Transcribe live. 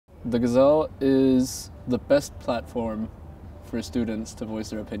The Gazelle is the best platform for students to voice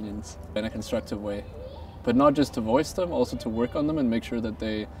their opinions in a constructive way. But not just to voice them, also to work on them and make sure that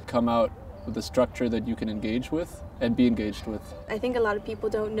they come out with a structure that you can engage with and be engaged with. I think a lot of people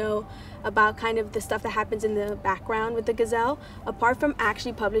don't know about kind of the stuff that happens in the background with the Gazelle. Apart from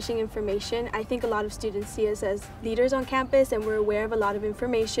actually publishing information, I think a lot of students see us as leaders on campus, and we're aware of a lot of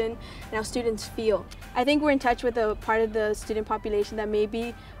information and how students feel. I think we're in touch with a part of the student population that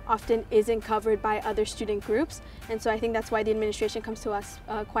maybe often isn't covered by other student groups, and so I think that's why the administration comes to us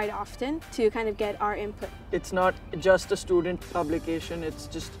quite often to kind of get our input. It's not just a student publication, it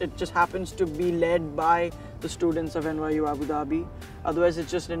just happens to be led by the students of NYU Abu Dhabi. Otherwise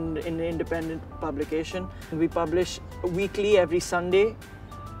it's just an independent publication. We publish weekly every Sunday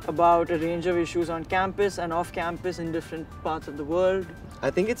about a range of issues on campus and off campus in different parts of the world. I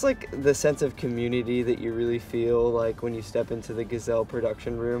think it's like the sense of community that you really feel like when you step into the Gazelle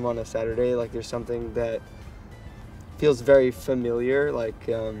production room on a Saturday. Like there's something that feels very familiar, like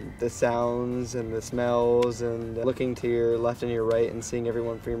the sounds and the smells, and looking to your left and your right and seeing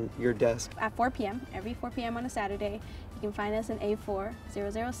everyone from your desk. At 4 p.m., every 4 p.m. on a Saturday, you can find us in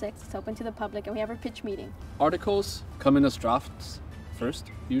A4006. It's open to the public, and we have our pitch meeting. Articles come in as drafts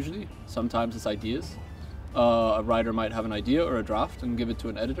first, usually. Sometimes it's ideas. A writer might have an idea or a draft and give it to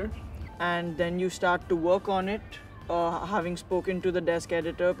an editor. And then you start to work on it, having spoken to the desk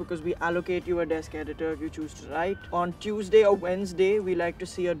editor, because we allocate you a desk editor if you choose to write. On Tuesday or Wednesday, we like to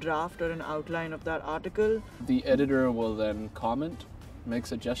see a draft or an outline of that article. The editor will then comment, make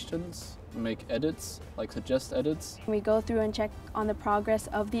suggestions, make edits, like suggest edits. We go through and check on the progress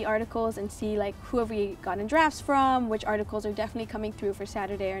of the articles and see like who have we gotten drafts from, which articles are definitely coming through for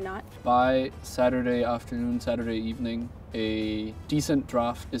Saturday or not. By Saturday afternoon, Saturday evening, a decent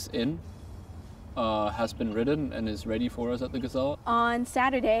draft is in, has been written and is ready for us at the Gazelle. On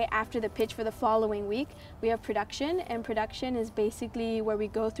Saturday, after the pitch for the following week, we have production, and production is basically where we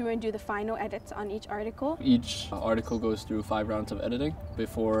go through and do the final edits on each article. Each article goes through 5 rounds of editing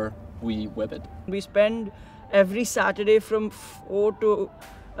before we web it. We spend every Saturday from 4 to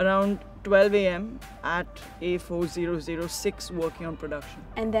around 12 a.m. at A4006 working on production.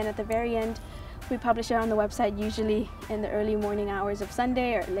 And then at the very end, we publish it on the website, usually in the early morning hours of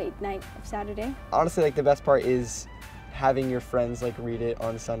Sunday or late night of Saturday. Honestly, like the best part is having your friends like read it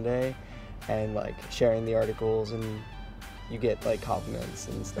on Sunday and like sharing the articles, and you get like compliments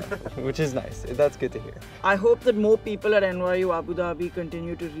and stuff, which is nice. That's good to hear. I hope that more people at NYU Abu Dhabi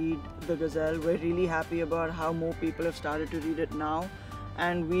continue to read the Gazelle. We're really happy about how more people have started to read it now,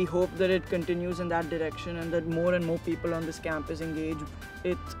 and we hope that it continues in that direction and that more and more people on this campus engage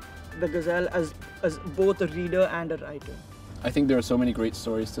the Gazelle as both a reader and a writer. I think there are so many great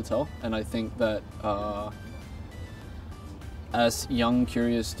stories to tell, and I think that as young,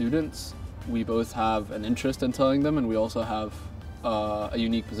 curious students, we both have an interest in telling them, and we also have a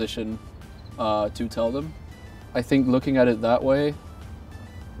unique position to tell them. I think looking at it that way,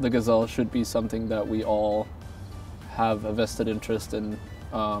 the Gazelle should be something that we all have a vested interest in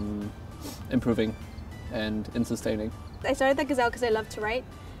improving and in sustaining. I started the Gazelle because I love to write,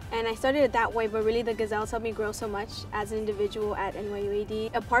 and I started it that way, but really the Gazelle's helped me grow so much as an individual at NYU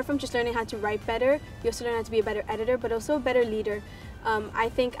AD. Apart from just learning how to write better, you also learn how to be a better editor, but also a better leader. I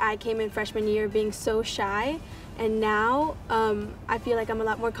think I came in freshman year being so shy, and now I feel like I'm a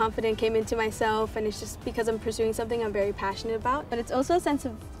lot more confident, came into myself, and it's just because I'm pursuing something I'm very passionate about. But it's also a sense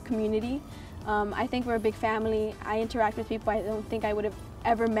of community. I think we're a big family. I interact with people I don't think I would have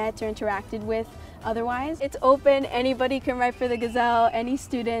ever met or interacted with otherwise. It's open, anybody can write for the Gazelle, any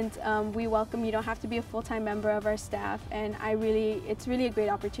student. We welcome you. You don't have to be a full-time member of our staff, and it's really a great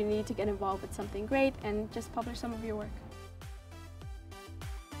opportunity to get involved with something great and just publish some of your work.